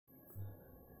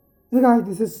Hey guys,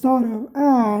 this is Saurav,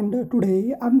 and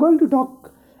today I'm going to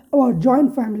talk about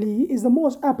joint family is the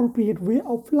most appropriate way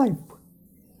of life.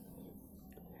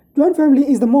 Joint family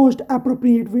is the most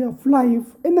appropriate way of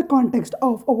life in the context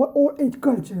of our old age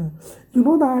culture. You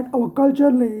know that our culture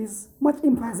lays much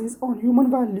emphasis on human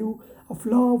value of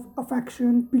love,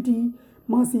 affection, pity,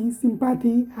 mercy,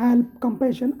 sympathy, help,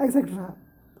 compassion, etc.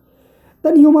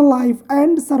 Then human life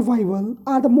and survival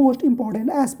are the most important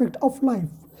aspect of life.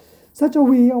 Such a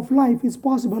way of life is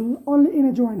possible only in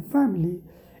a joint family.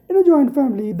 In a joint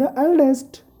family, the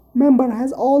eldest member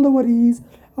has all the worries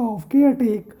of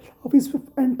caretake of his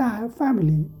entire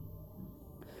family.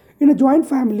 In a joint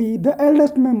family, the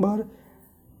eldest member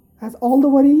has all the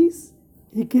worries,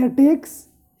 he caretakes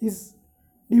his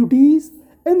duties.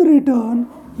 In return,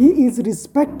 he is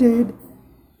respected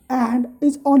and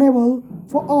is honorable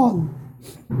for all.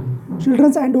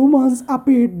 Children and women are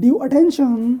paid due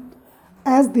attention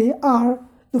as they are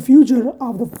the future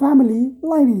of the family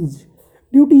lineage.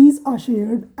 Duties are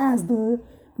shared as the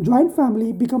joint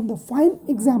family become the fine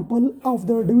example of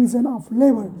the division of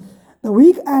labor. The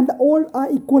weak and the old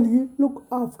are equally looked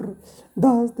after.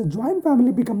 Thus, the joint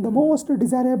family become the most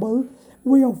desirable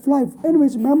way of life in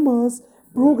which members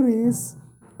progress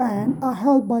and are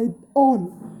helped by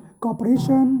all.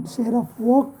 Cooperation, share of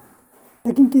work,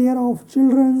 taking care of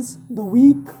children, the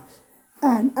weak,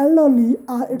 and elderly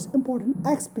are its important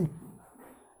aspect.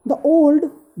 The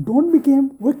old don't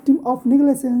become victim of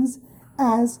negligence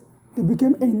as they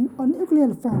became in a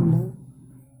nuclear family.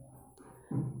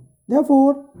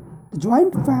 Therefore, the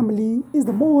joint family is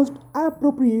the most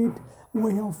appropriate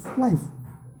way of life.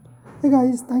 Hey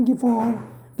guys, thank you for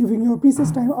giving your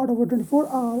precious time out of a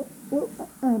 24-hour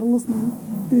and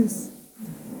listening this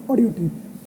audio tape.